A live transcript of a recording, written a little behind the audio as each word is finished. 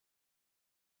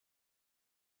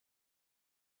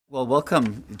Well,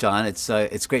 welcome, John.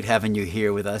 It's great having you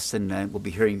here with us, and we'll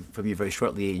be hearing from you very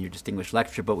shortly in your distinguished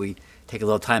lecture. But we take a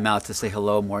little time out to say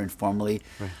hello more informally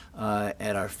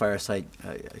at our fireside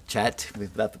chat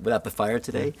without the fire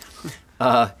today.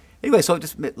 Anyway, so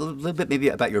just a little bit maybe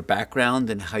about your background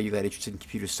and how you got interested in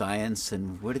computer science,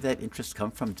 and where did that interest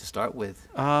come from to start with?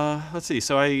 Let's see.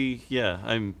 So I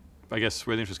guess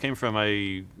where the interest came from.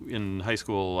 In high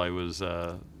school, I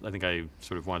think I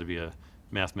sort of wanted to be a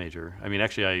math major. I mean,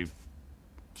 actually,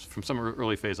 from some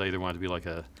early phase, I either wanted to be like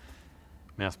a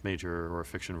math major or a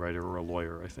fiction writer or a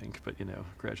lawyer, I think. But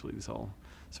gradually this all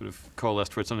sort of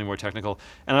coalesced towards something more technical.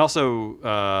 And also,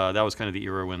 that was kind of the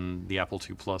era when the Apple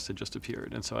II Plus had just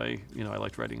appeared. And so I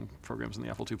liked writing programs in the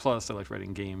Apple II Plus. I liked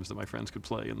writing games that my friends could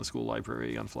play in the school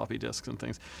library on floppy disks and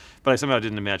things. But I somehow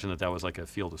didn't imagine that was like a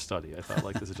field of study. I thought,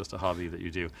 like, this is just a hobby that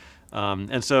you do.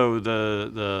 And so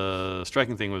the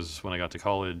striking thing was when I got to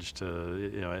college as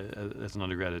an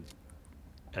undergrad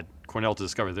at Cornell to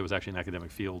discover there was actually an academic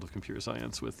field of computer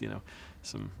science with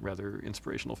some rather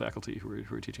inspirational faculty who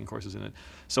were teaching courses in it.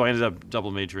 So I ended up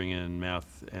double majoring in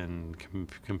math and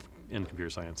in computer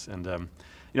science. And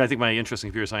I think my interest in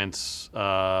computer science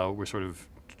were sort of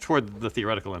toward the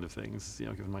theoretical end of things,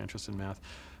 given my interest in math.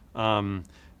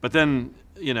 But then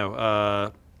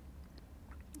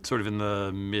sort of in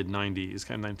the mid 90s,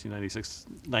 kind of 1996,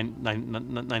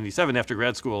 97, after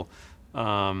grad school.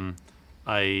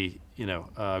 I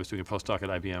was doing a postdoc at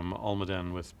IBM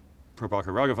Almaden with Prabhakar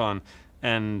Raghavan,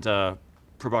 and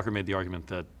Prabhakar made the argument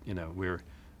that there's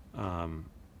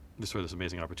sort of this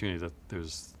amazing opportunity that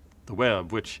there's the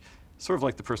web, which sort of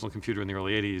like the personal computer in the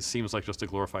early 80s seems like just a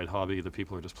glorified hobby that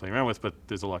people are just playing around with, but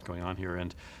there's a lot going on here.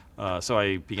 And so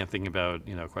I began thinking about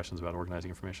questions about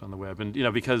organizing information on the web, and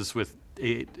because with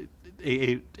Ava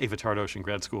Tardosh in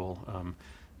grad school,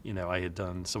 I had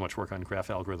done so much work on graph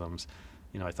algorithms.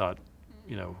 I thought,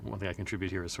 one thing I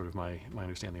contribute here is sort of my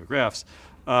understanding of graphs.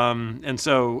 And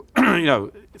so,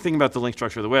 thinking about the link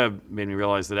structure of the web made me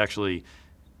realize that actually,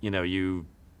 you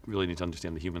really need to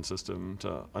understand the human system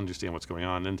to understand what's going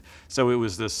on. And so it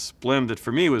was this blend that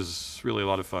for me was really a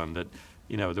lot of fun, that,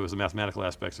 there was the mathematical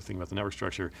aspects of thinking about the network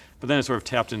structure, but then it sort of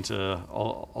tapped into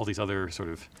all these other sort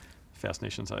of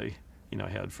fascinations I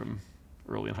had from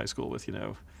early in high school with,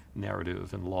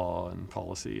 narrative and law and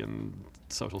policy and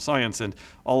social science, and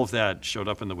all of that showed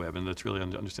up in the web. And to really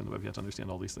understand the web, you have to understand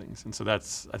all these things. And so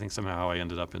that's, I think, somehow how I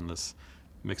ended up in this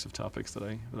mix of topics that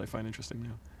I find interesting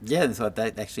now. Yeah, and so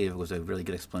that actually was a really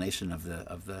good explanation of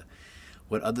the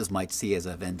what others might see as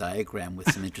a Venn diagram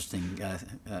with some interesting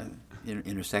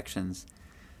intersections.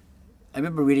 I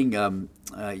remember reading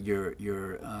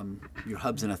your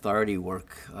hubs and authority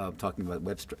work, talking about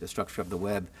the structure of the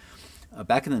web.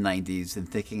 Back in the 90s, and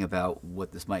thinking about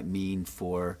what this might mean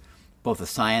for both the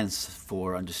science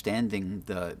for understanding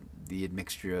the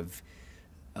admixture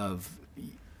of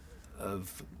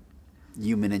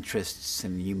human interests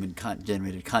and human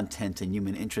generated content and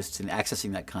human interests in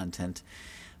accessing that content,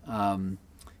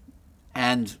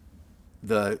 and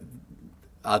the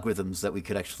algorithms that we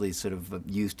could actually sort of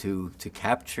use to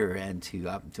capture and to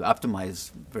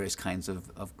optimize various kinds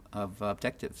of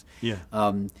objectives. Yeah.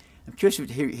 I'm curious to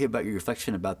hear about your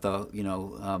reflection about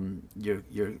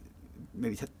your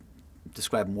maybe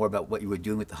describe more about what you were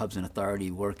doing with the hubs and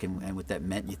authority work and what that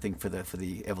meant, you think, for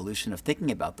the evolution of thinking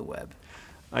about the web.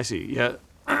 I see. Yeah.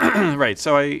 Right.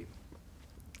 So I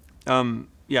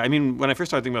mean, when I first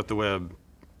started thinking about the web,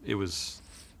 it was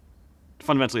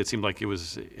fundamentally, it seemed like it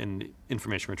was an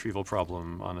information retrieval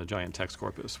problem on a giant text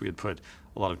corpus. We had put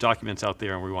a lot of documents out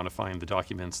there, and we want to find the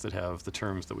documents that have the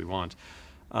terms that we want.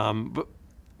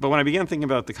 But when I began thinking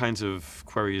about the kinds of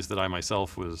queries that I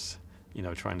myself was,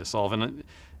 trying to solve, and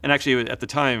actually at the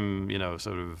time,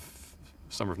 sort of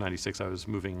summer of '96, I was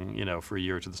moving, for a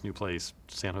year to this new place,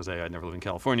 San Jose. I'd never lived in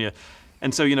California,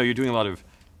 and so you're doing a lot of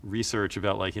research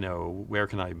about where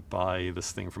can I buy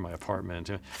this thing for my apartment,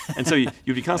 and so you'd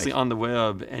be constantly on the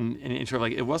web, and sort of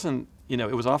like it wasn't,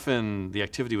 it was often the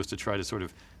activity was to try to sort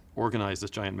of organize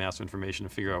this giant mass of information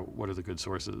and figure out what are the good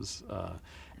sources,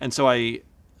 and so I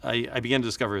began to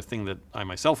discover a thing that I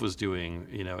myself was doing,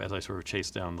 as I sort of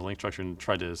chased down the link structure and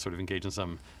tried to sort of engage in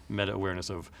some meta-awareness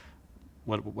of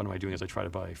what am I doing as I try to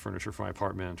buy furniture for my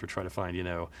apartment, or try to find,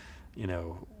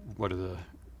 what are the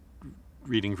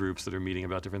reading groups that are meeting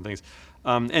about different things.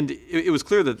 And it was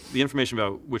clear that the information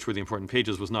about which were the important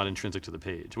pages was not intrinsic to the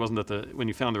page. It wasn't that when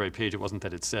you found the right page, it wasn't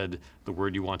that it said the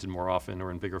word you wanted more often or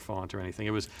in bigger font or anything.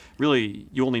 It was really,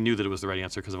 you only knew that it was the right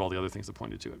answer because of all the other things that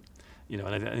pointed to it. And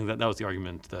I think that was the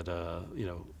argument that,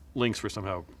 links were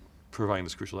somehow providing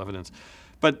this crucial evidence.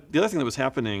 But the other thing that was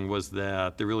happening was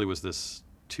that there really was this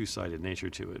two-sided nature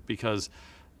to it, because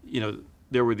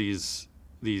there were these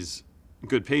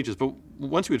good pages, but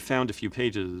once you had found a few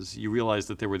pages, you realized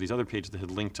that there were these other pages that had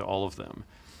linked to all of them,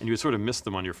 and you had sort of missed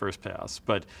them on your first pass.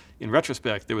 But in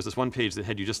retrospect, there was this one page that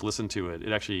had you just listened to it,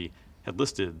 it actually had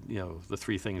listed, the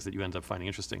 3 things that you end up finding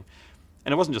interesting.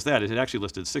 And it wasn't just that, it had actually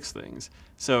listed 6 things.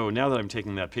 So now that I'm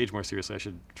taking that page more seriously, I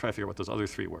should try to figure out what those other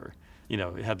 3 were.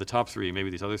 It had the top 3, maybe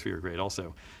these other 3 are great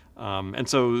also. And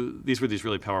so these were these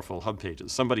really powerful hub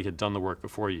pages. Somebody had done the work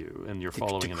before you, and you're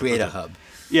following. To create a hub.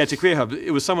 Yeah, to create a hub.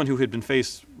 It was someone who had been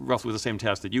faced roughly with the same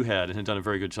task that you had and had done a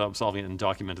very good job solving it and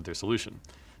documented their solution.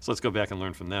 So let's go back and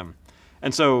learn from them.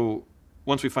 And so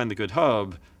once we find the good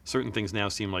hub, certain things now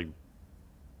seem like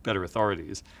better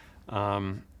authorities.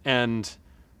 And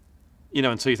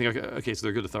so you think, okay, so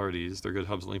they're good authorities, they're good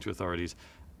hubs linked to authorities.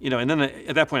 And then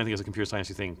at that point, I think as a computer scientist,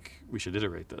 you think we should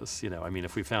iterate this.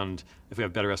 If we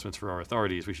have better estimates for our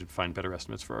authorities, we should find better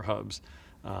estimates for our hubs.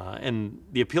 And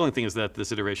the appealing thing is that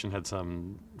this iteration had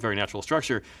some very natural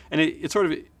structure, and it sort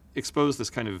of exposed this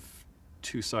kind of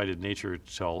two-sided nature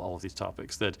to all of these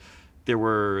topics. That there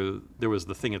was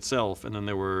the thing itself, and then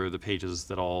there were the pages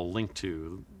that all linked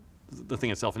to the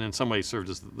thing itself, and in some ways served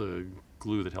as the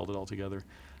glue that held it all together.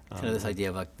 Kind of this idea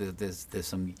of like there's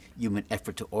some human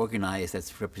effort to organize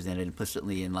that's represented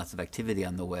implicitly in lots of activity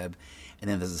on the web, and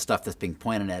then there's the stuff that's being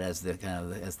pointed at as the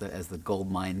kind of as the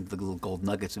gold mine, the little gold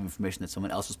nuggets of information that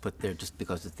someone else has put there just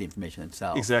because it's the information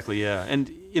itself. Exactly, yeah, and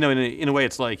in a way,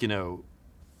 it's like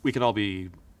we can all be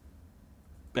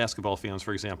basketball fans,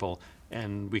 for example,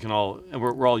 and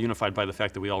we're all unified by the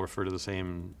fact that we all refer to the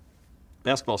same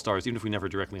basketball stars, even if we never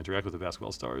directly interact with the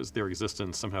basketball stars. Their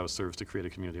existence somehow serves to create a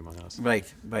community among us. Right,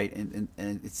 and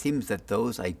it seems that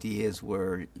those ideas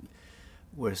were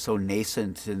so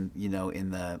nascent in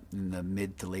the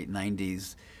mid to late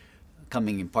 90s,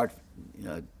 coming in part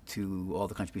to all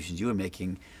the contributions you were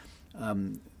making,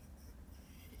 in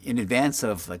advance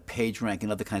of like PageRank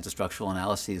and other kinds of structural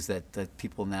analyses that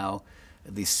people now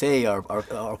at least say are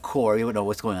core. You don't know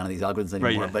what's going on in these algorithms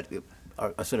anymore, right, yeah. But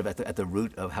are sort of at the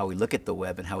root of how we look at the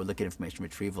web and how we look at information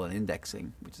retrieval and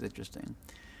indexing, which is interesting.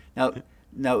 Now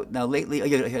lately,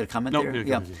 you had a comment there?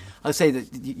 Yeah. I'll say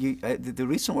that the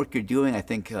recent work you're doing, I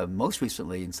think most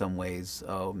recently in some ways,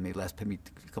 maybe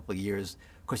a couple of years,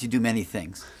 of course you do many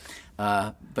things,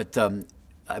 but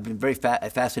I've been very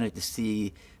fascinated to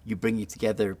see you bringing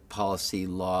together policy,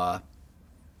 law,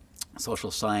 social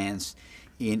science,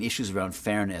 in issues around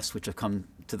fairness, which have come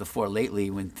to the fore lately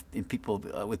with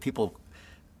people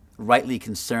rightly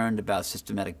concerned about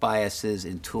systematic biases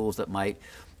in tools that might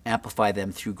amplify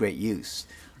them through great use.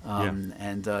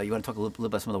 And you want to talk a little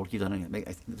about some of the work you've done?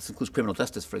 This includes criminal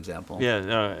justice, for example.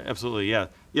 Yeah, absolutely, yeah.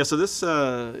 Yeah, so this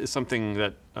is something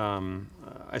that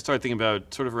I started thinking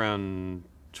about sort of around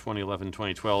 2011,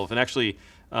 2012. And actually,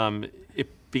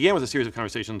 it began with a series of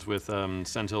conversations with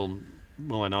Senthil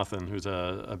Mullainathan, who's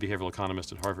a behavioral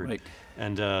economist at Harvard. Right.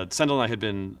 And Senthil and I had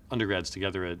been undergrads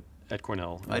together at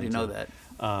Cornell. I didn't know that.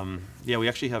 Yeah, we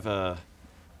actually have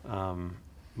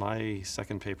my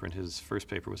second paper and his first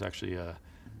paper was actually a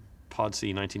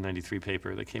PODC 1993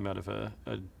 paper that came out of a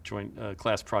joint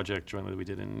class project jointly that we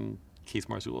did in Keith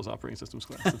Marzullo's operating systems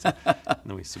class. And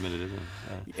then we submitted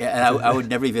it. And I would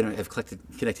never even have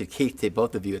connected Keith to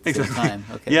both of you at the same time.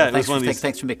 Okay. Yeah, well,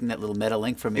 thanks for making that little meta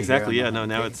link for me. Exactly. Yeah. No.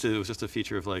 Now it was just a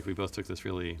feature of like we both took this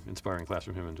really inspiring class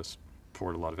from him and just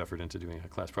poured a lot of effort into doing a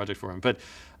class project for him. But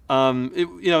at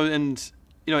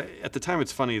the time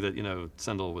it's funny that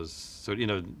Senthil was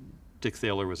Dick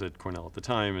Thaler was at Cornell at the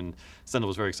time, and Senthil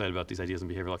was very excited about these ideas in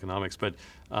behavioral economics. But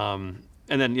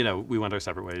and then we went our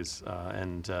separate ways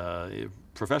and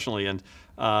professionally. And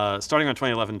starting on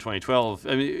 2011, 2012,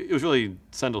 I mean, it was really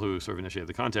Senthil who sort of initiated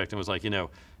the contact and was like,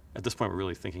 at this point we're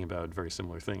really thinking about very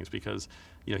similar things because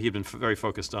he had been very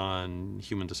focused on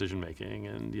human decision making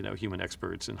and human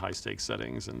experts in high stakes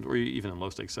settings or even in low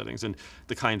stakes settings and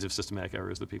the kinds of systematic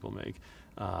errors that people make.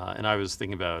 And I was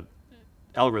thinking about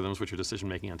algorithms, which are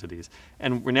decision-making entities.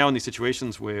 And we're now in these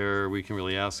situations where we can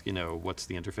really ask, what's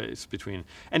the interface between,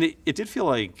 and it did feel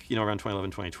like, around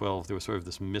 2011, 2012, there was sort of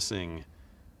this missing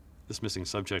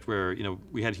subject where,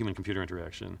 we had human-computer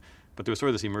interaction, but there was sort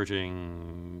of this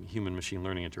emerging human-machine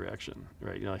learning interaction,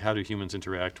 right? Like how do humans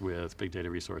interact with big data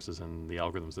resources and the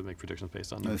algorithms that make predictions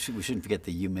based on them? We shouldn't forget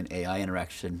the human-AI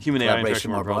interaction. Human-AI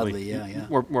interaction more broadly. Yeah.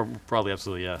 More broadly,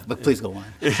 absolutely, yeah. But please go on.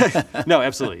 No,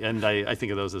 absolutely. And I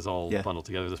think of those as all bundled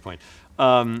together at this point.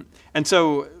 And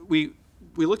so we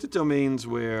looked at domains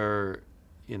where,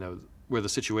 where the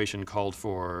situation called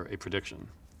for a prediction.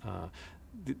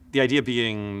 The idea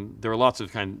being there are lots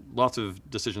of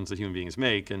decisions that human beings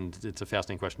make, and it's a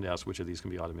fascinating question to ask which of these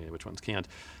can be automated, which ones can't.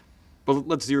 well,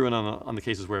 let's zero in on the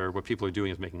cases where what people are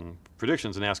doing is making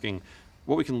predictions and asking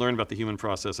what we can learn about the human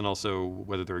process and also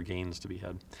whether there are gains to be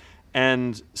had.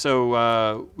 And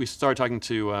so we started talking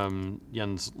to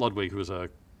Jens Ludwig, who is a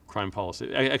crime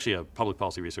policy, actually a public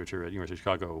policy researcher at University of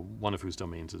Chicago, one of whose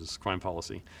domains is crime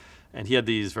policy. And he had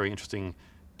these very interesting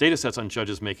data sets on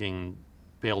judges making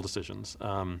bail decisions.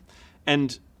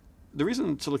 And the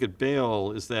reason to look at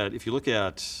bail is that if you look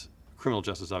at criminal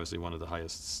justice, obviously one of the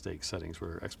highest stakes settings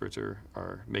where experts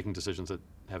are making decisions that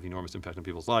have enormous impact on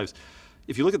people's lives.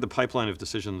 If you look at the pipeline of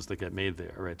decisions that get made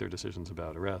there, right, there are decisions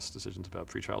about arrest, decisions about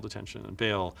pretrial detention and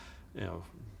bail,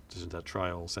 decisions at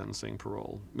trial, sentencing,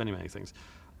 parole, many, many things.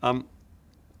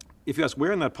 If you ask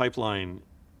where in that pipeline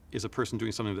is a person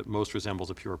doing something that most resembles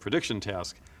a pure prediction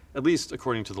task, at least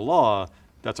according to the law,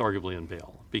 that's arguably in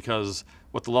bail. Because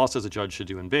what the law says a judge should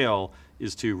do in bail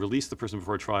is to release the person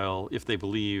before trial if they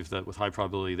believe that with high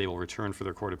probability they will return for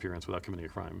their court appearance without committing a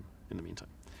crime in the meantime.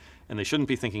 And they shouldn't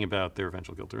be thinking about their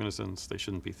eventual guilt or innocence. They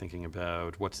shouldn't be thinking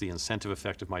about what's the incentive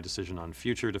effect of my decision on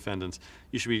future defendants.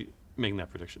 You should be making that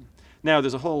prediction. Now,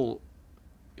 there's a whole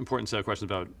important set of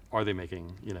questions about are they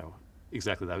making,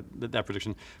 exactly that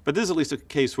prediction. But this is at least a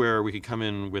case where we could come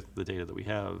in with the data that we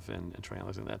have and try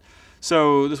analyzing that.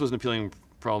 So this was an appealing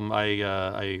problem.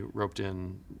 I roped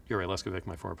in Yuri Leskovic,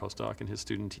 my former postdoc, and his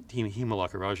student Hima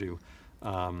Lakaraju,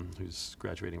 who's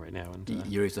graduating right now. And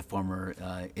Yuri's a former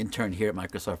intern here at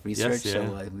Microsoft Research, yes, yeah.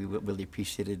 So we really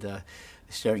appreciated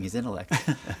sharing his intellect.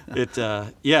 He's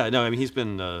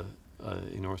been an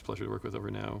enormous pleasure to work with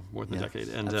over now more than a decade.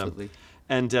 And absolutely.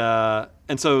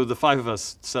 And so the five of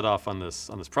us set off on this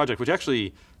project, which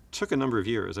actually took a number of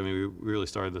years. I mean, we really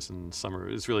started this in summer.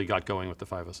 It's really got going with the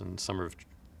five of us in summer of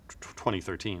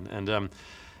 2013.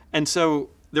 And so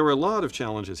there were a lot of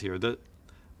challenges here that,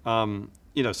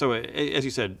 so as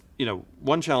you said,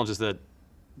 one challenge is that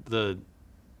the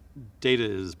data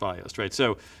is biased, right?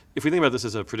 So if we think about this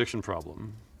as a prediction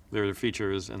problem, there are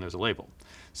features and there's a label.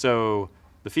 So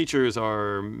the features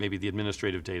are maybe the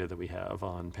administrative data that we have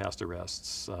on past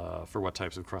arrests, for what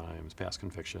types of crimes, past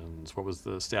convictions, what was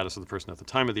the status of the person at the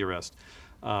time of the arrest,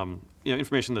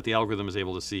 information that the algorithm is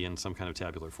able to see in some kind of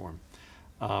tabular form.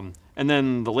 And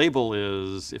then the label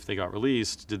is, if they got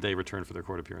released, did they return for their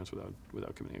court appearance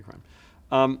without committing a crime?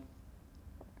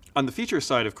 On the feature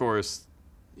side, of course,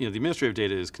 the administrative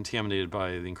data is contaminated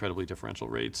by the incredibly differential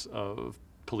rates of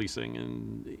policing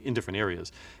in different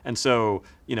areas. And so,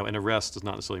 an arrest does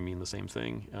not necessarily mean the same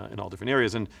thing in all different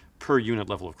areas. And per unit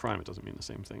level of crime, it doesn't mean the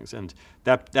same things. And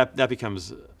that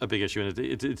becomes a big issue. And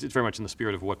it's very much in the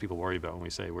spirit of what people worry about when we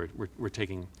say we're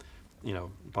taking,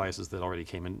 biases that already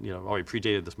came in, already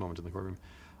predated this moment in the courtroom.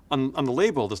 On the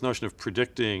label, this notion of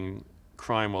predicting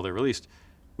crime while they're released,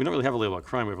 we don't really have a label out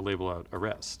crime, we have a label out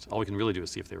arrest. All we can really do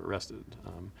is see if they were arrested.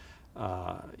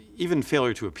 Even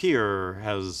failure to appear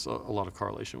has a lot of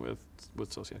correlation with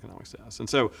socioeconomic status. And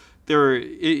so there are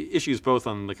issues both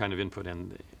on the kind of input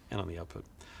and on the output.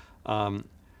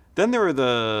 Then there are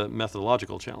the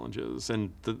methodological challenges.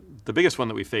 And the biggest one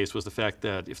that we faced was the fact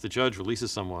that if the judge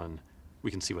releases someone, we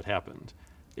can see what happened.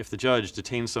 If the judge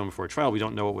detains someone before a trial, we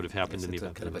don't know what would have happened in the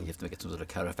event. You have to make some sort of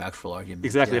counterfactual argument.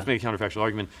 Exactly, you have to make a counterfactual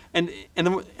argument. And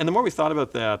the more we thought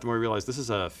about that, the more we realized this is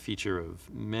a feature of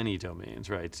many domains,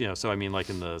 right? So I mean, like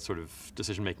in the sort of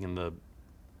decision making in the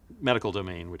medical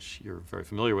domain, which you're very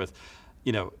familiar with,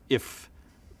 if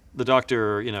the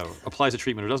doctor, applies a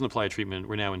treatment or doesn't apply a treatment,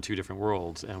 we're now in two different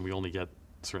worlds, and we only get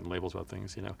certain labels about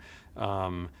things.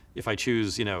 If I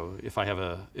choose, if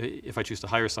I choose to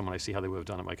hire someone, I see how they would have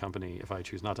done at my company. If I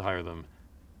choose not to hire them,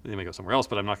 they may go somewhere else,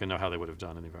 but I'm not going to know how they would have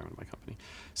done in the environment of my company.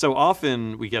 So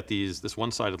often we get this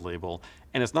one-sided label,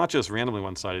 and it's not just randomly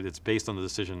one-sided. It's based on the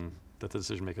decision that the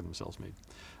decision maker themselves made.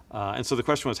 And so the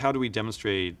question was, how do we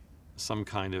demonstrate some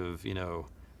kind of,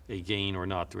 a gain or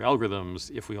not through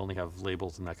algorithms if we only have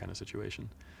labels in that kind of situation?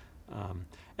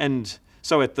 And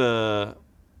so at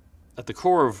the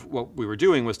core of what we were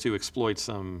doing was to exploit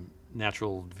some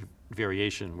natural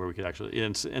variation where we could actually,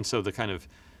 and so the kind of,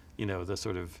 the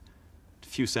sort of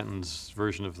few sentence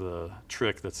version of the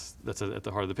trick that's at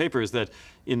the heart of the paper is that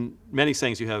in many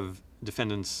settings you have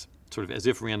defendants sort of as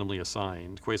if randomly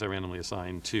assigned, quasi-randomly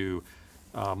assigned to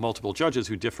multiple judges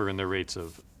who differ in their rates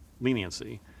of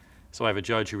leniency. So I have a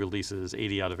judge who releases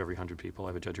 80 out of every 100 people. I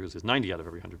have a judge who releases 90 out of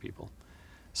every 100 people.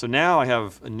 So now I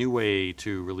have a new way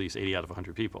to release 80 out of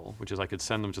 100 people, which is I could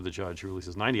send them to the judge who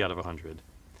releases 90 out of 100,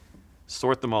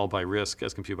 sort them all by risk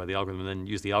as computed by the algorithm, and then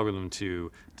use the algorithm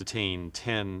to detain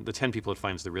the 10 people it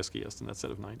finds the riskiest in that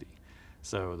set of 90.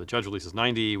 So the judge releases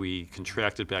 90, we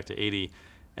contract it back to 80,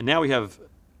 and now we have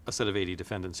a set of 80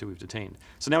 defendants who we've detained.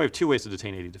 So now we have two ways to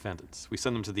detain 80 defendants. We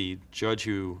send them to the judge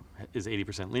who is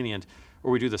 80% lenient,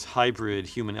 or we do this hybrid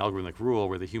human algorithmic rule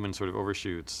where the human sort of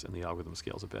overshoots and the algorithm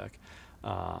scales it back.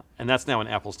 And that's now an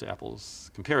apples-to-apples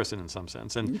comparison in some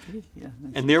sense. And,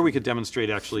 and there we could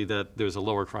demonstrate actually that there's a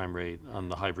lower crime rate on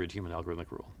the hybrid human algorithmic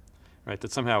rule, right?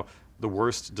 That somehow the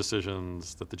worst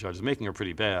decisions that the judge is making are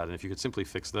pretty bad, and if you could simply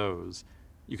fix those,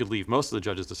 you could leave most of the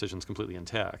judge's decisions completely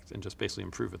intact and just basically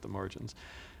improve at the margins.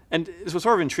 And this was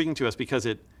sort of intriguing to us because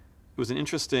it was an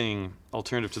interesting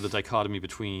alternative to the dichotomy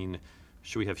between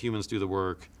should we have humans do the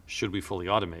work, should we fully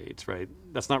automate, right?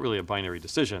 That's not really a binary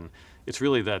decision. It's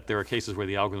really that there are cases where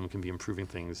the algorithm can be improving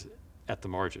things at the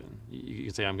margin. You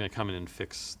can say, I'm going to come in and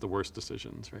fix the worst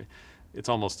decisions, right? It's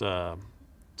almost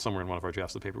somewhere in one of our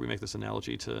drafts of the paper, we make this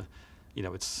analogy to,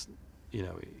 it's,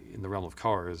 in the realm of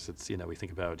cars, it's, we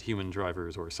think about human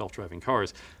drivers or self-driving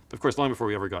cars. But of course, long before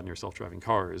we ever got near self-driving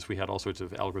cars, we had all sorts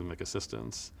of algorithmic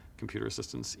assistance, computer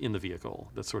assistance in the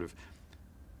vehicle that's sort of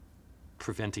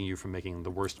preventing you from making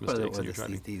the worst mistakes in your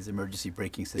driving. These emergency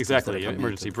braking systems. Exactly,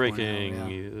 emergency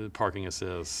braking, parking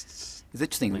assists. It's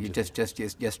interesting, just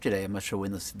yesterday, I'm not sure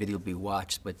when this video will be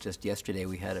watched, but just yesterday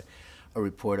we had a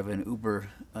report of an Uber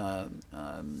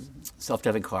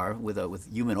self-driving car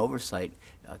with human oversight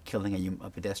killing a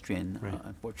pedestrian,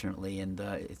 unfortunately, and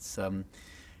it's kind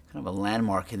of a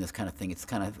landmark in this kind of thing. It's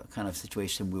kind of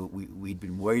situation we'd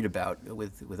been worried about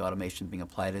with automation being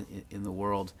applied in the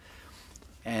world.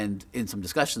 And in some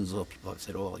discussions, people have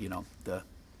said, oh, the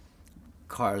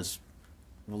cars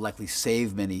will likely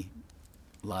save many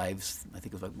lives. I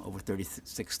think it was like over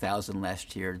 36,000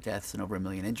 last year deaths and over 1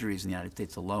 million injuries in the United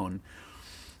States alone.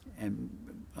 And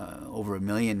over 1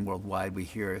 million worldwide, we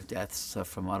hear deaths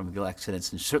from automobile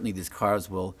accidents. And certainly these cars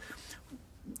will,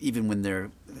 even when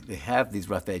they have these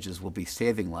rough edges, will be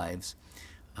saving lives.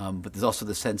 But there's also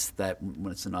the sense that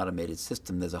when it's an automated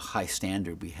system, there's a high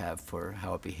standard we have for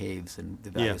how it behaves and the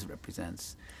values it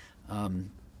represents.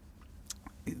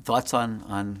 Thoughts on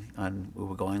where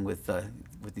we're going with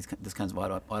this kinds of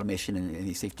automation in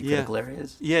these safety critical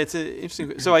areas? Yeah, it's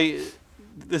interesting. So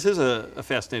this is a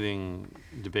fascinating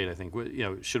debate, I think.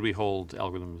 Should we hold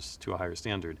algorithms to a higher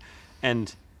standard?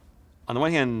 And on the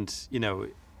one hand,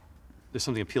 there's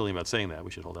something appealing about saying that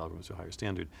we should hold algorithms to a higher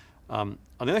standard. On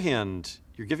the other hand,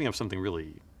 you're giving up something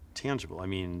really tangible. I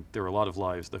mean, there are a lot of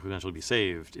lives that could potentially be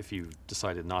saved if you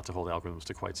decided not to hold algorithms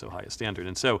to quite so high a standard.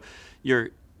 And so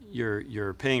you're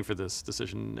paying for this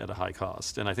decision at a high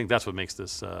cost. And I think that's what makes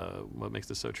this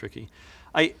so tricky.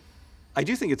 I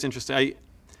do think it's interesting.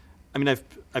 I mean,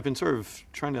 I've been sort of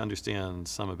trying to understand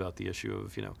some about the issue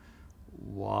of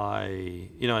why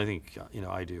I think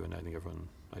I do, and I think everyone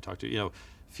I talk to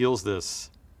feels this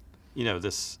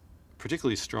this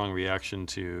particularly strong reaction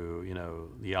to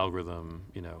the algorithm.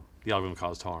 The algorithm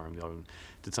caused harm. The algorithm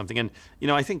did something, and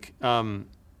I think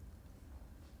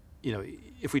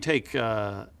if we take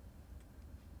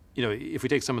if we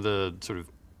take some of the sort of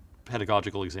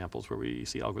pedagogical examples where we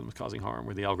see algorithms causing harm,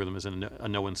 where the algorithm is in a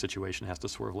no-win situation, has to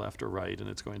swerve left or right, and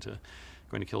it's going to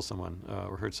kill someone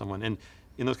or hurt someone, and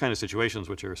in those kind of situations,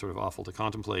 which are sort of awful to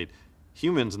contemplate,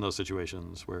 humans in those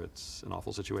situations where it's an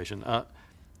awful situation.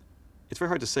 It's very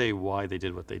hard to say why they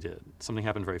did what they did. Something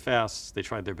happened very fast, they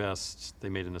tried their best, they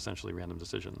made an essentially random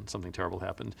decision, something terrible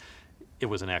happened. It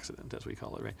was an accident, as we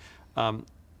call it, right?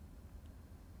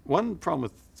 One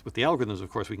problem with the algorithms, of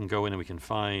course, we can go in and we can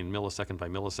find millisecond by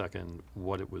millisecond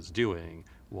what it was doing,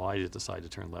 why did it decide to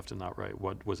turn left and not right,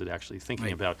 what was it actually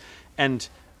thinking about. And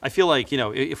I feel like,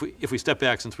 if we step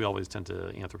back, since we always tend to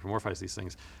anthropomorphize these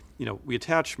things, we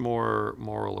attach more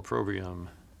moral opprobrium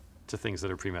to things that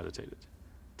are premeditated,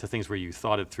 to things where you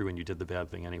thought it through and you did the bad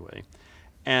thing anyway.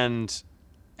 And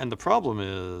the problem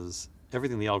is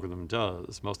everything the algorithm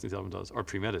does, most things the algorithm does, are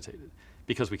premeditated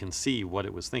because we can see what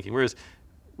it was thinking. Whereas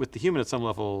with the human at some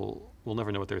level, we'll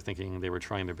never know what they're thinking. They were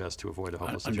trying their best to avoid a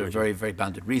hopeless situation. Under very, very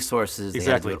bounded resources. Exactly.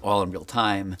 They had to do it all in real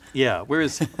time. Yeah,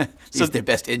 whereas These are their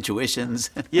best intuitions.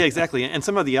 Yeah, exactly. And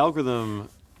somehow the algorithm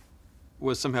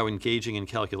was somehow engaging in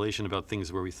calculation about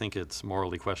things where we think it's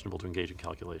morally questionable to engage in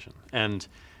calculation. And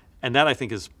that, I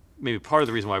think, is maybe part of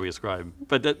the reason why we ascribe.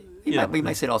 But that we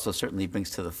might say it also certainly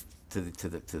brings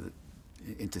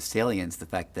into salience the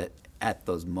fact that at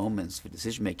those moments for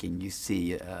decision making, you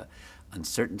see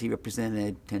uncertainty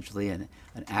represented potentially, and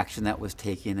an action that was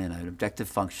taken, and an objective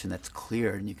function that's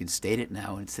clear, and you can state it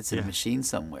now, and it sits in a machine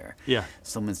somewhere. Yeah.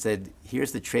 Someone said,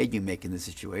 "Here's the trade you make in this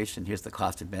situation. Here's the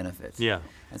cost and benefits." Yeah.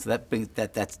 And so that brings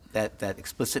that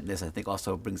explicitness, I think,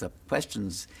 also brings up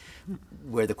questions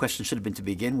where the question should have been to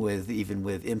begin with, even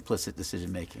with implicit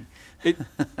decision making.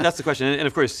 That's the question, and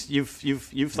of course,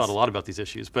 you've thought a lot about these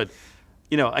issues, but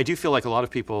I do feel like a lot of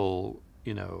people,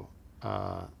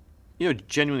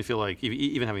 genuinely feel like,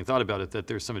 even having thought about it, that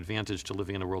there's some advantage to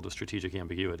living in a world of strategic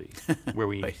ambiguity, where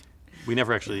Right. we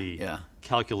never actually Yeah.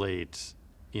 calculate,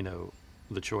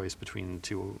 the choice between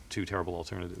two terrible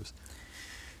alternatives.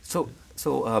 So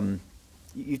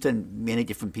you've done many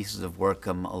different pieces of work.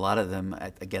 A lot of them,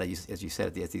 again, as you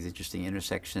said, at these interesting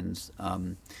intersections,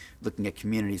 looking at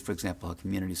communities, for example, how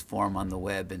communities form on the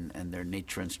web and their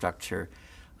nature and structure,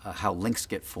 how links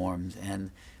get formed,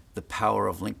 and the power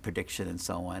of link prediction and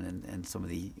so on, and some of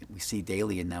we see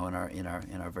daily and now in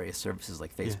our various services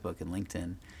like Facebook and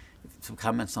LinkedIn. Some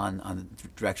comments on the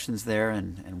directions there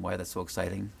and why that's so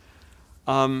exciting.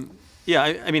 I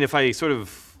mean, if I sort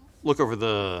of look over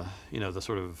the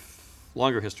sort of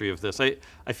longer history of this,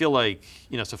 I feel like,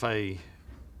 so if I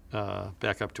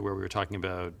back up to where we were talking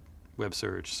about web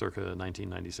search circa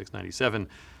 1996, 97,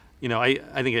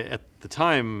 I think at the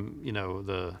time,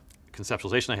 the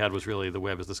conceptualization I had was really the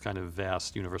web as this kind of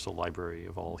vast universal library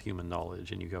of all human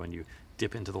knowledge, and you go and you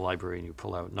dip into the library and you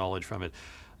pull out knowledge from it.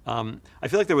 I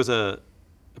feel like there was a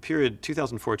period,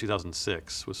 2004,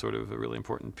 2006 was sort of a really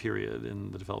important period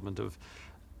in the development of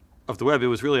the web. It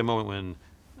was really a moment when,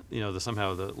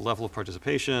 somehow the level of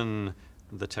participation,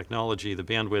 the technology, the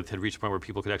bandwidth had reached a point where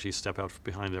people could actually step out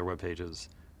behind their web pages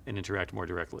and interact more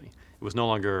directly. It was no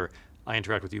longer, I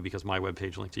interact with you because my web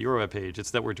page linked to your web page.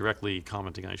 It's that we're directly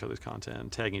commenting on each other's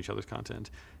content, tagging each other's content,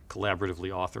 collaboratively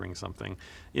authoring something.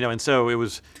 And so it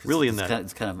was really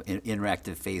it's kind of an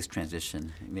interactive phase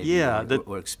transition, maybe, yeah,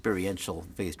 or experiential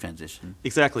phase transition.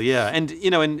 Exactly, yeah. And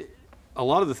and a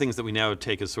lot of the things that we now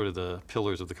take as sort of the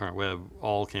pillars of the current web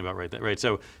all came about right.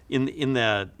 So in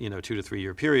that 2 to 3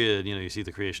 year period, you see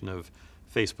the creation of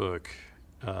Facebook,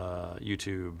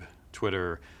 YouTube,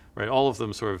 Twitter, right? All of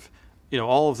them sort of,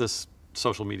 all of this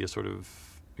social media sort of,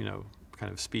 kind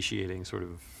of speciating sort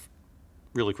of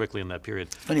really quickly in that period.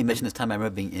 It's funny you mentioned this time. I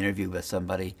remember being interviewed by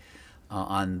somebody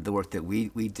on the work that we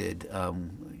did,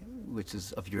 which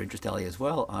is of your interest, Ali, as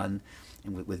well, and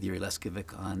with Yuri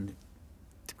Leskovic on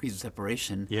degrees of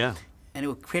separation. Yeah. And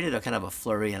it created a kind of a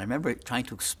flurry. And I remember trying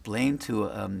to explain to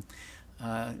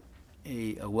a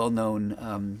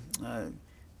well-known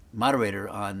moderator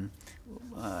on,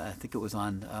 I think it was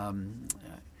on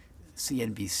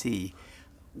CNBC,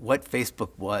 what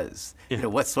Facebook was,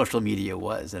 what social media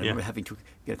was. And I remember having to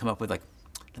come up with let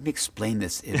me explain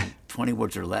this in 20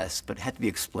 words or less, but it had to be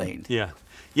explained. Yeah.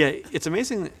 It's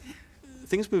amazing.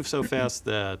 Things move so fast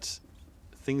that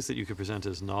things that you could present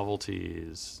as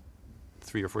novelties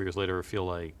 3 or 4 years later feel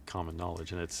like common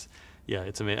knowledge, and it's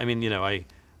amazing. I mean, I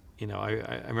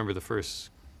remember the first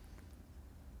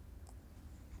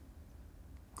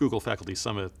Google Faculty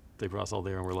Summit. They brought us all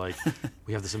there, and we're like,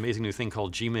 we have this amazing new thing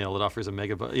called Gmail. It offers a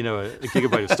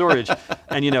gigabyte of storage,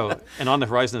 and on the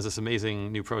horizon is this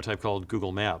amazing new prototype called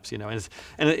Google Maps. And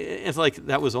it's like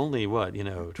that was only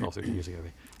 12, 13 years ago.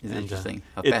 It's interesting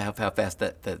how fast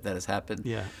that has happened.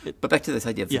 Yeah. But back to this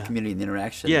idea of the community and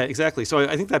interaction. Yeah, exactly. So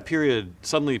I think that period,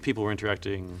 suddenly people were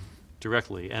interacting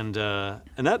directly, and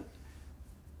that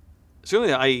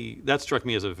certainly that struck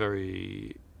me as a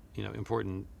very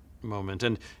important moment.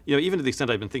 And even to the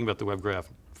extent I've been thinking about the web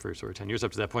graph for sort of 10 years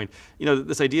up to that point,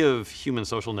 this idea of human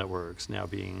social networks now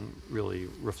being really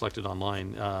reflected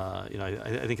online,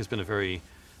 I think has been a very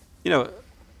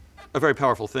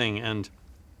powerful thing. And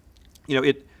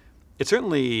it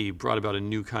certainly brought about a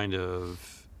new kind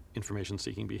of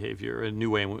information-seeking behavior, a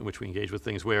new way in which we engage with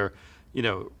things, where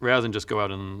rather than just go out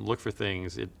and look for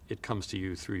things, it comes to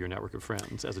you through your network of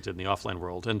friends, as it did in the offline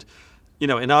world. And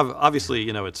and obviously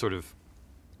it's sort of,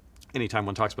 anytime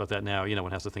one talks about that now,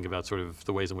 one has to think about sort of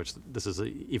the ways in which this has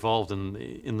evolved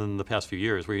in the past few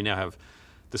years, where you now have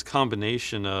this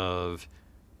combination of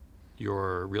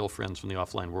your real friends from the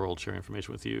offline world sharing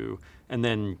information with you, and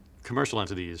then commercial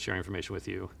entities sharing information with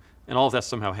you, and all of that's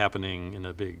somehow happening in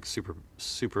a big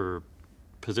super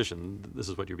position. This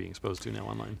is what you're being exposed to now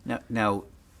online. Now,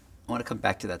 I want to come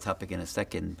back to that topic in a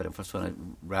second, but I first want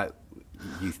to route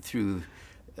you through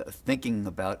thinking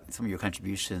about some of your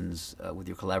contributions with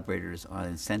your collaborators on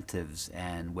incentives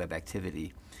and web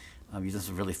activity. You've done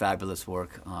some really fabulous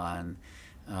work on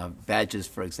badges,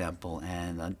 for example,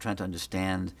 and I'm trying to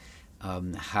understand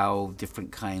how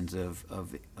different kinds of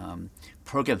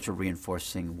programs for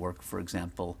reinforcing work, for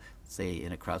example, say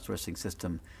in a crowdsourcing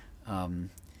system,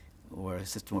 or a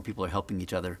system where people are helping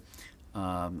each other,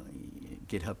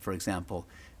 GitHub, for example,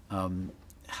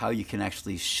 how you can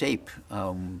actually shape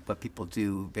what people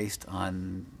do based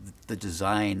on the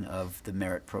design of the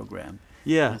merit program.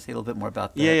 Yeah. Can you say a little bit more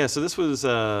about that? Yeah. So this was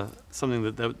something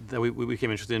that we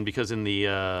became interested in, because in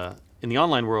the in the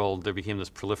online world, there became this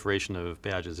proliferation of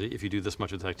badges. If you do this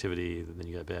much of this activity, then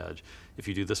you get a badge. If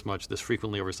you do this much, this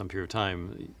frequently over some period of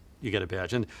time, you get a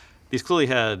badge. And these clearly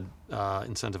had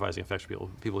incentivizing effects for people.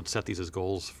 People would set these as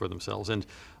goals for themselves. And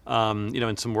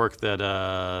in some work that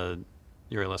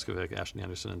Yuri Leskovic, Ashton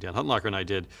Anderson, and Dan Huntlacher and I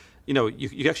did,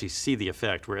 you actually see the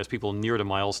effect, whereas people neared a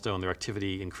milestone, their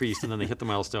activity increased, and then they hit the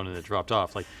milestone and it dropped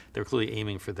off. Like, they were clearly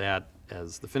aiming for that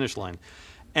as the finish line.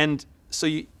 And so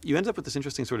you end up with this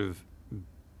interesting sort of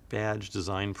badge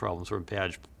design problem, sort of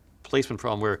badge placement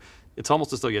problem, where it's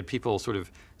almost as though you had people sort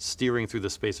of steering through the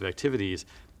space of activities.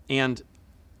 And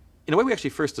in a way, we actually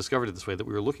first discovered it this way, that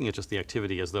we were looking at just the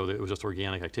activity as though it was just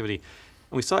organic activity.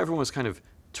 And we saw everyone was kind of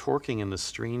torquing in this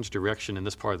strange direction in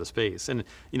this part of the space. And,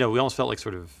 we almost felt like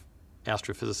sort of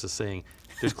astrophysicists saying,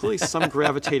 there's clearly some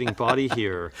gravitating body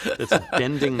here that's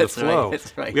bending the flow. Right,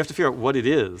 that's right. We have to figure out what it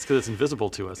is, because it's invisible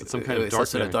to us. It's some kind of dark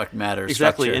sort of dark matter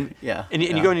exactly. structure. And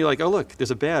you go and you're like, oh, look,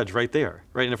 there's a badge right there,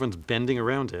 right? And everyone's bending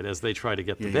around it as they try to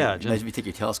get the badge. Imagine if you take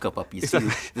your telescope up, you see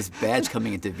this badge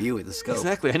coming into view with the scope.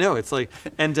 Exactly, I know. It's like,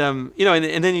 and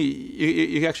then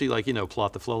you actually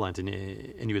plot the flow lines, and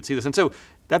you would see this. And so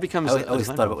that becomes. I always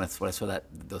thought about when I saw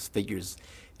those figures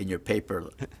in your paper,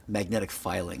 magnetic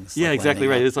filings. Yeah, like exactly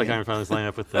right. up. It's like iron filings lining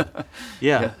up with the.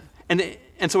 Yeah.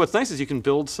 And so what's nice is you can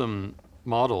build some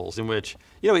models in which,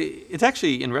 it's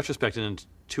actually, in retrospect, an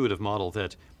intuitive model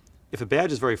that if a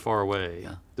badge is very far away,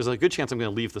 there's a good chance I'm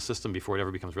going to leave the system before it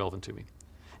ever becomes relevant to me.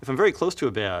 If I'm very close to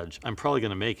a badge, I'm probably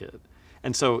going to make it.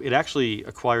 And so it actually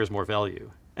acquires more value.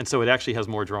 And so it actually has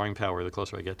more drawing power the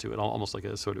closer I get to it, almost like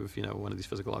a sort of, one of these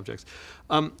physical objects.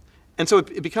 And so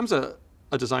it becomes a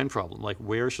design problem, like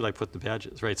where should I put the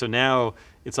badges, right? So now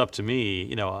it's up to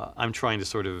me, I'm trying to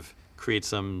sort of create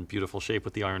some beautiful shape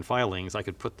with the iron filings. I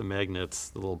could put the magnets,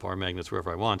 the little bar magnets,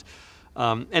 wherever I want.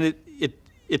 And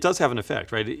it does have an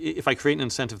effect, right? If I create an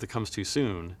incentive that comes too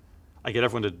soon, I get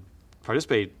everyone to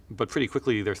participate, but pretty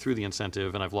quickly they're through the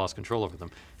incentive and I've lost control over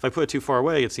them. If I put it too far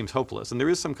away, it seems hopeless. And there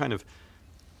is some kind of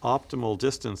optimal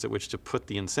distance at which to put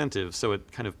the incentive, so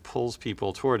it kind of pulls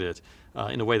people toward it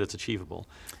in a way that's achievable.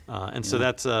 And so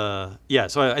that's, so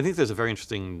I think there's a very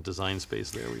interesting design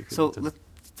space there. Where you could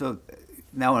So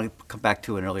now I want to come back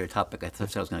to an earlier topic. I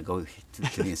thought I was going to go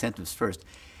to the incentives first.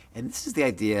 And this is the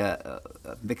idea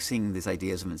of mixing these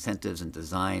ideas of incentives and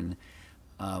design.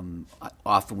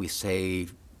 Often we say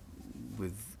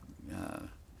with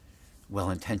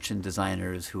well-intentioned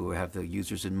designers who have the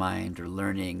users in mind or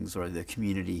learnings or the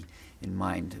community in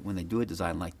mind when they do a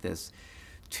design like this,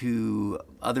 to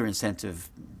other incentives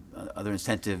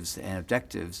and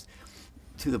objectives,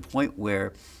 to the point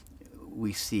where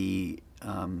we see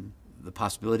the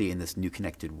possibility in this new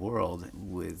connected world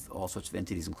with all sorts of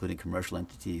entities, including commercial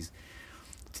entities,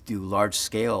 to do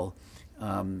large-scale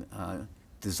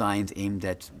designs aimed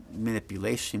at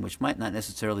manipulation, which might not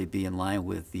necessarily be in line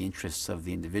with the interests of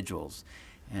the individuals.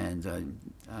 And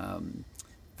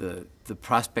the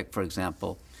prospect, for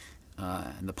example,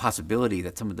 and the possibility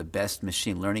that some of the best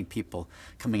machine learning people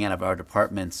coming out of our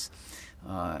departments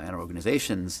and our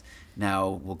organizations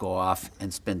now will go off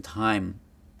and spend time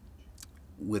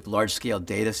with large-scale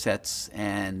data sets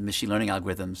and machine learning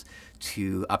algorithms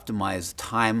to optimize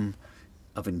time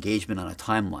of engagement on a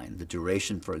timeline, the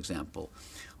duration, for example,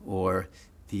 or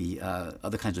the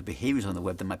other kinds of behaviors on the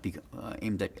web that might be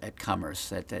aimed at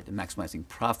commerce, at maximizing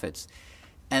profits,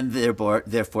 and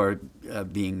therefore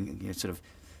being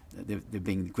there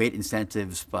being great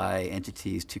incentives by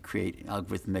entities to create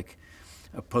algorithmic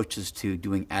approaches to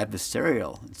doing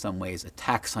adversarial, in some ways,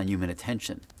 attacks on human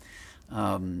attention.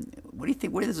 What do you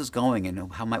think? Where this is going,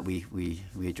 and how might we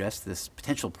address this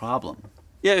potential problem?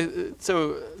 Yeah,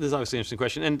 so this is obviously an interesting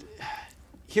question, and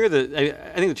here I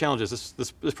think the challenge is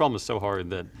this problem is so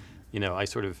hard that I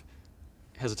sort of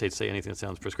hesitate to say anything that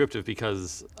sounds prescriptive,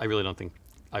 because I really don't think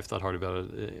I've thought hard about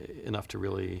it enough to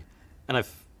really, and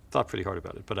I've thought pretty hard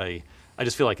about it, but I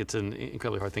just feel like it's an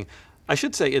incredibly hard thing. I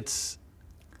should say it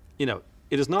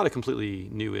is not a completely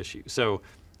new issue. So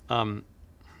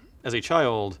as a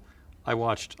child, I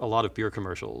watched a lot of beer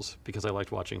commercials because I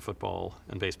liked watching football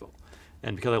and baseball.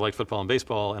 And because I liked football and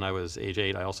baseball, and I was age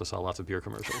 8, I also saw lots of beer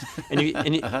commercials. And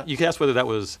you can ask whether that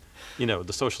was,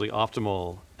 the socially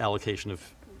optimal allocation of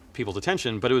people's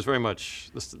attention, but it was very much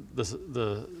the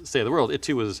state of the world. It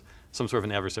too was some sort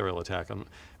of an adversarial attack on,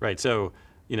 right? So,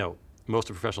 most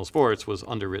of professional sports was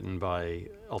underwritten by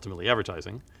ultimately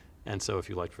advertising. And so if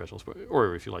you liked professional sport,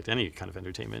 or if you liked any kind of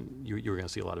entertainment, you were going to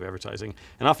see a lot of advertising,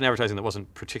 and often advertising that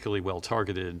wasn't particularly well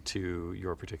targeted to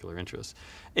your particular interests.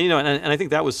 And and I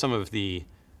think that was some of the,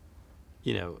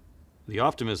 the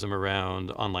optimism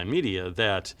around online media,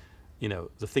 that,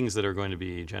 the things that are going to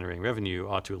be generating revenue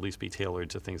ought to at least be tailored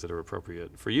to things that are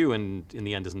appropriate for you. And in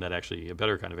the end, isn't that actually a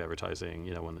better kind of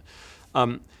advertising?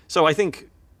 So I think,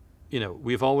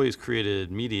 we've always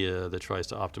created media that tries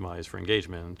to optimize for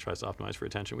engagement, tries to optimize for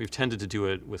attention. We've tended to do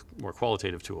it with more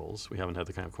qualitative tools. We haven't had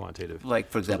the kind of quantitative. Like,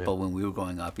 for example, when we were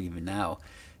growing up, even now,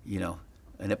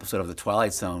 an episode of The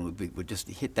Twilight Zone would just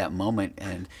hit that moment,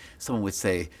 and someone would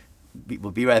say,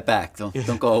 "We'll be right back.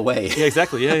 Don't go away." Yeah,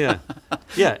 exactly. Yeah.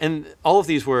 Yeah, and all of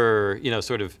these were,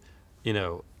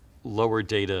 lower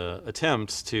data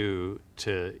attempts to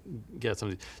get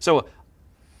something. So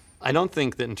I don't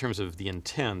think that in terms of the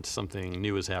intent, something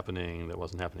new is happening that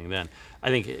wasn't happening then. I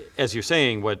think, as you're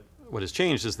saying, what has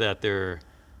changed is that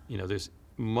there's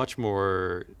much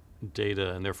more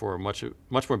data, and therefore much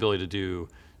more ability to do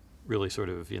really sort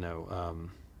of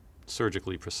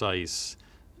surgically precise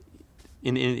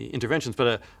in interventions.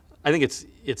 But I think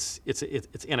it's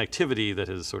an activity that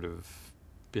has sort of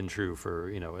been true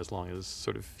for as long as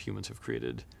sort of humans have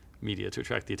created media to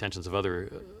attract the attentions of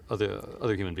other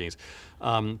human beings.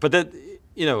 But that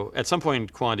at some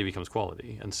point quantity becomes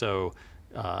quality, and so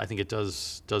I think it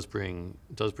does bring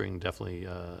definitely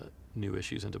new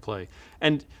issues into play.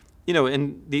 And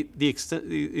and the extent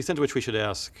to which we should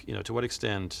ask, to what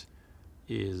extent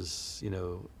is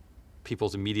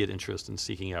people's immediate interest in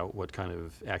seeking out what kind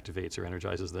of activates or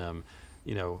energizes them,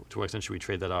 to what extent should we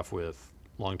trade that off with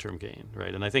long-term gain,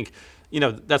 right? And I think,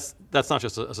 that's not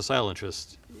just a societal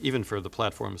interest, even for the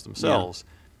platforms themselves.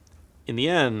 Yeah. In the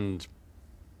end,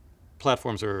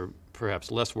 platforms are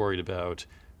perhaps less worried about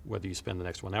whether you spend the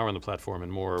next 1 hour on the platform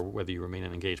and more whether you remain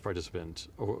an engaged participant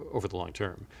over the long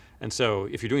term. And so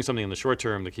if you're doing something in the short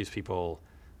term that keeps people,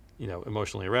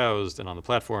 emotionally aroused and on the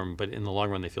platform, but in the long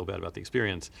run they feel bad about the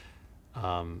experience,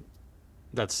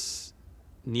 that's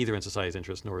neither in society's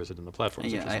interest nor is it in the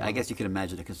platform's interest. I guess you could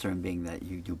imagine the concern being that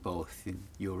you do both.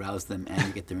 You arouse them and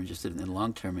you get them interested in the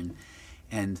long term.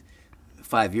 And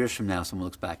 5 years from now, someone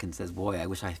looks back and says, "Boy, I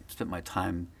wish I spent my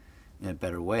time in a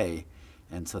better way."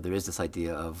 And so there is this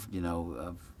idea of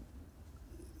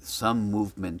some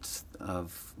movement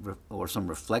or some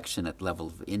reflection at the level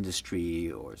of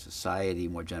industry or society,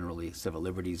 more generally, civil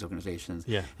liberties organizations,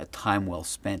 at time well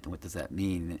spent, and what does that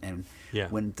mean? And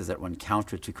when does that run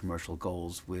counter to commercial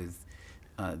goals with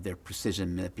their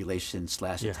precision manipulation /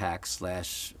 attack /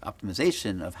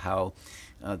 optimization of how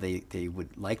they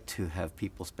would like to have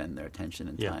people spend their attention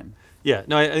and time? Yeah,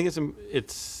 no, I think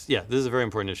this is a very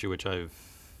important issue, which I've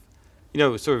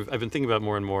I've been thinking about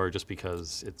more and more, just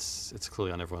because it's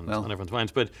clearly on everyone's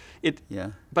minds. But it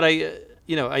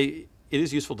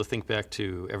is useful to think back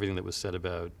to everything that was said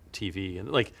about TV, and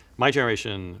like my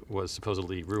generation was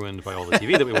supposedly ruined by all the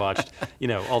TV that we watched.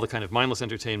 All the kind of mindless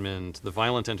entertainment, the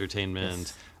violent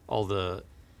entertainment, all the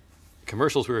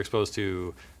commercials we were exposed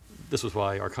to. This was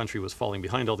why our country was falling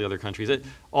behind all the other countries.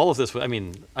 All of this,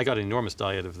 I got an enormous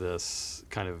diet of this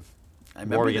kind of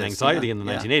worry and anxiety in the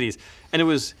 1980s, and it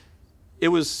was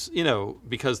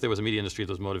because there was a media industry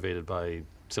that was motivated by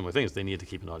similar things. They needed to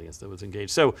keep an audience that was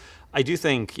engaged. So I do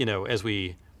think, as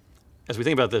we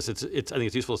think about this, I think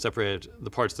it's useful to separate the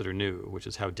parts that are new, which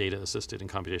is how data assisted and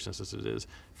computation assisted it is,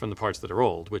 from the parts that are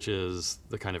old, which is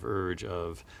the kind of urge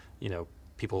of,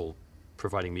 people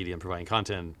providing media and providing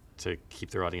content to keep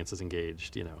their audiences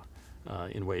engaged,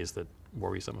 in ways that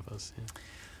worry some of us. Yeah.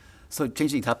 So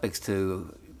changing topics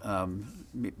to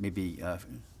maybe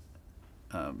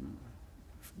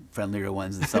friendlier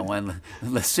ones and so on,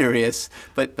 less serious,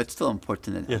 but still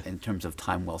important in terms of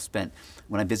time well spent.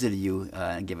 When I visited you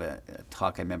and gave a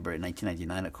talk, I remember in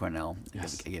 1999 at Cornell, I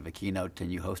gave a keynote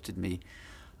and you hosted me.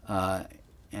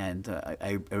 And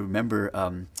I remember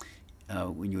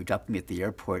when you were dropping me at the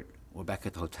airport or back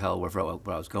at the hotel, where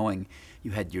I was going,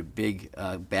 you had your big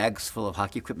bags full of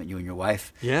hockey equipment, you and your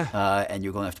wife. Yeah. And you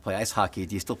were going to have to play ice hockey.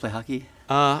 Do you still play hockey?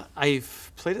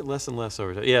 I've played it less and less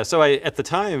over time. Yeah, so at the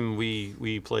time,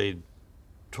 we played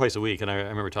twice a week, and I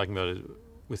remember talking about it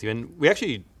with you. And we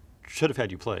actually should have had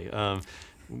you play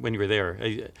when you were there.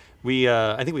 I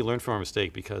think we learned from our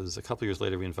mistake, because a couple years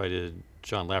later, we invited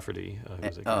John Lafferty.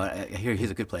 I hear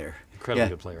he's a good player. Incredibly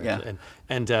good player. Yeah.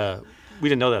 And we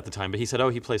didn't know that at the time, but he said, "Oh,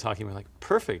 he plays hockey." And we're like,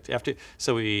 "Perfect."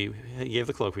 So he gave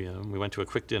the colloquium. We went to a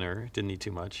quick dinner, didn't eat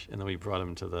too much, and then we brought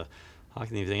him to the hockey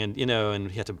and everything.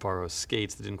 And he had to borrow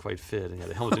skates that didn't quite fit, and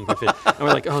the helmet didn't quite fit. And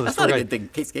we're like, "Oh, that's not a good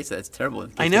thing. Skates, that's terrible.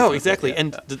 I know, exactly.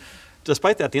 And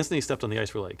despite that, the instant he stepped on the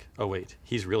ice, we're like, oh wait,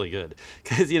 he's really good,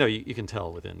 because you can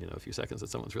tell within a few seconds that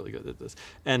someone's really good at this.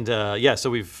 And so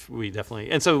we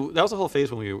definitely, and so that was the whole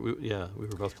phase when we were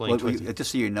both playing. Well,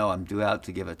 just so you know, I'm due out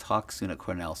to give a talk soon at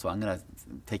Cornell, so I'm going to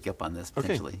take you up on this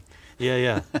potentially. Okay.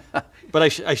 Yeah. But I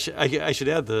should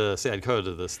add the sad code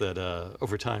to this that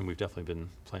over time we've definitely been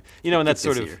playing. And that's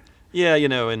sort of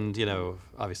and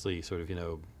obviously sort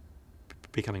of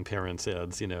becoming parents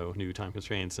adds new time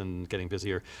constraints and getting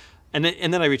busier. And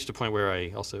then I reached a point where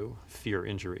I also fear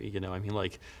injury. I mean,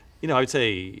 I would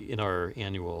say in our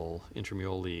annual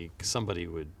intramural league, somebody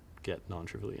would get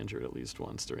non-trivially injured at least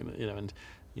once during the, and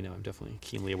I'm definitely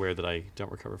keenly aware that I don't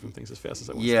recover from things as fast as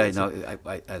I once did.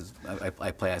 Yeah,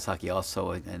 I play ice hockey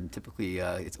also, and typically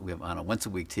we have on a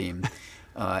once-a-week team,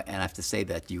 and I have to say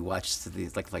that you watch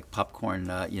these like popcorn.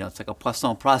 It's like a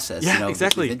Poisson process. Yeah,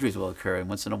 exactly. These injuries will occur, and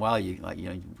once in a while you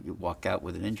walk out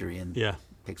with an injury, and it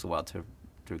takes a while to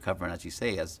recover. And as you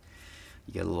say, as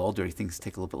you get a little older, things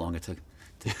take a little bit longer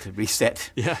to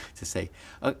reset. Yeah. To say,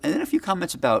 and then a few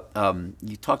comments about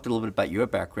you talked a little bit about your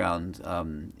background.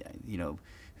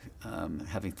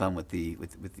 Having fun with the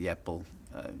Apple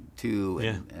II,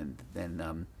 and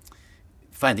then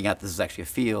finding out this is actually a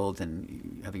field,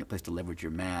 and having a place to leverage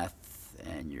your math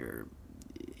and your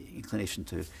inclination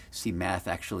to see math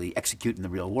actually execute in the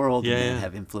real world and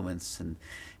have influence and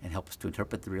help us to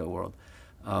interpret the real world.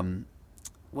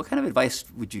 What kind of advice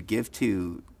would you give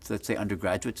to let's say,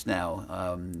 undergraduates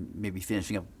now, maybe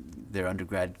finishing up their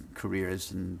undergrad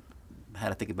careers, and how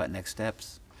to think about next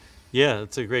steps? Yeah,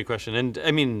 that's a great question. And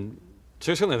I mean,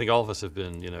 certainly I think all of us have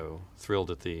been,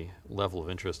 thrilled at the level of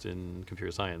interest in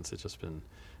computer science. It's just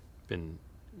been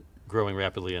growing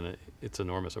rapidly, and it's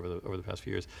enormous over the past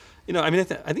few years. I mean,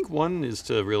 I think one is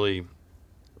to really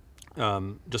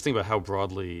just think about how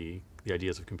broadly the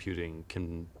ideas of computing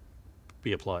can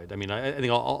be applied. I mean, I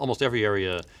think almost every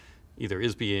area either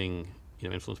is being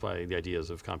influenced by the ideas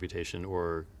of computation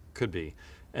or could be.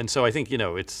 And so I think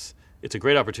it's a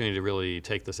great opportunity to really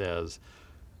take this as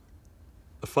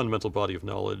a fundamental body of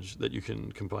knowledge that you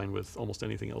can combine with almost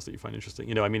anything else that you find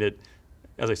interesting. I mean,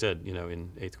 as I said, in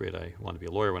 8th grade I wanted to be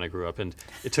a lawyer when I grew up, and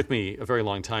it took me a very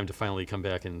long time to finally come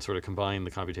back and sort of combine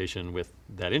the computation with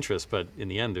that interest. But in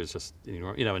the end, there's just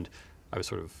and I was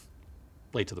sort of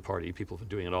late to the party. People have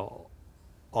been doing it all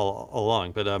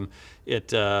along. But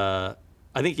I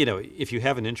think if you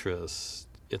have an interest,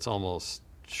 it's almost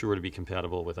sure to be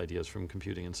compatible with ideas from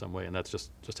computing in some way, and that's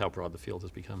just how broad the field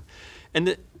has become.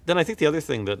 And then I think the other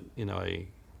thing that I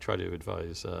try to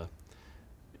advise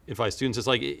students is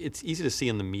it's easy to see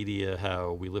in the media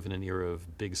how we live in an era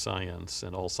of big science,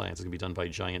 and all science is going to be done by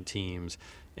giant teams,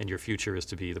 and your future is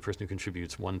to be the person who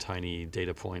contributes one tiny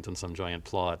data point on some giant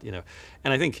plot. And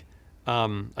I think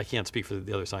I can't speak for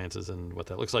the other sciences and what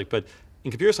that looks like, but in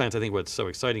computer science, I think what's so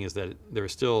exciting is that there are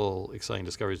still exciting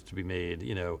discoveries to be made.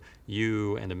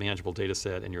 You and a manageable data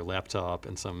set and your laptop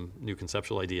and some new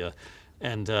conceptual idea.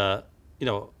 And, a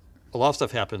lot of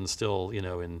stuff happens still,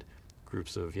 in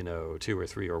groups of, 2 or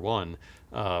 3 or 1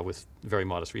 with very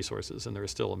modest resources. And there are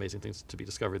still amazing things to be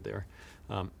discovered there.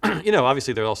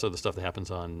 Obviously, there's also the stuff that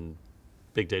happens on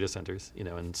big data centers,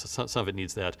 and some of it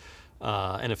needs that.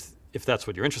 And if that's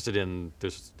what you're interested in,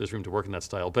 there's room to work in that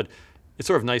style. But it's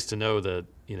sort of nice to know that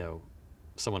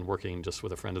someone working just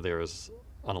with a friend of theirs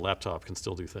on a laptop can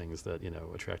still do things that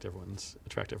attract everyone's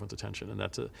attention,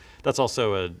 and that's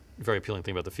also a very appealing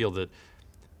thing about the field, that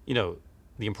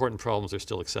the important problems are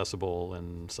still accessible,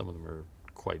 and some of them are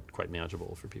quite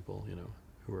manageable for people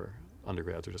who are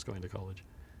undergrads or just going to college.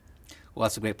 Well,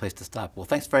 that's a great place to stop. Well,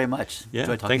 thanks very much. Yeah,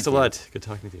 Enjoyed talking thanks to a you. lot. Good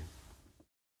talking with you.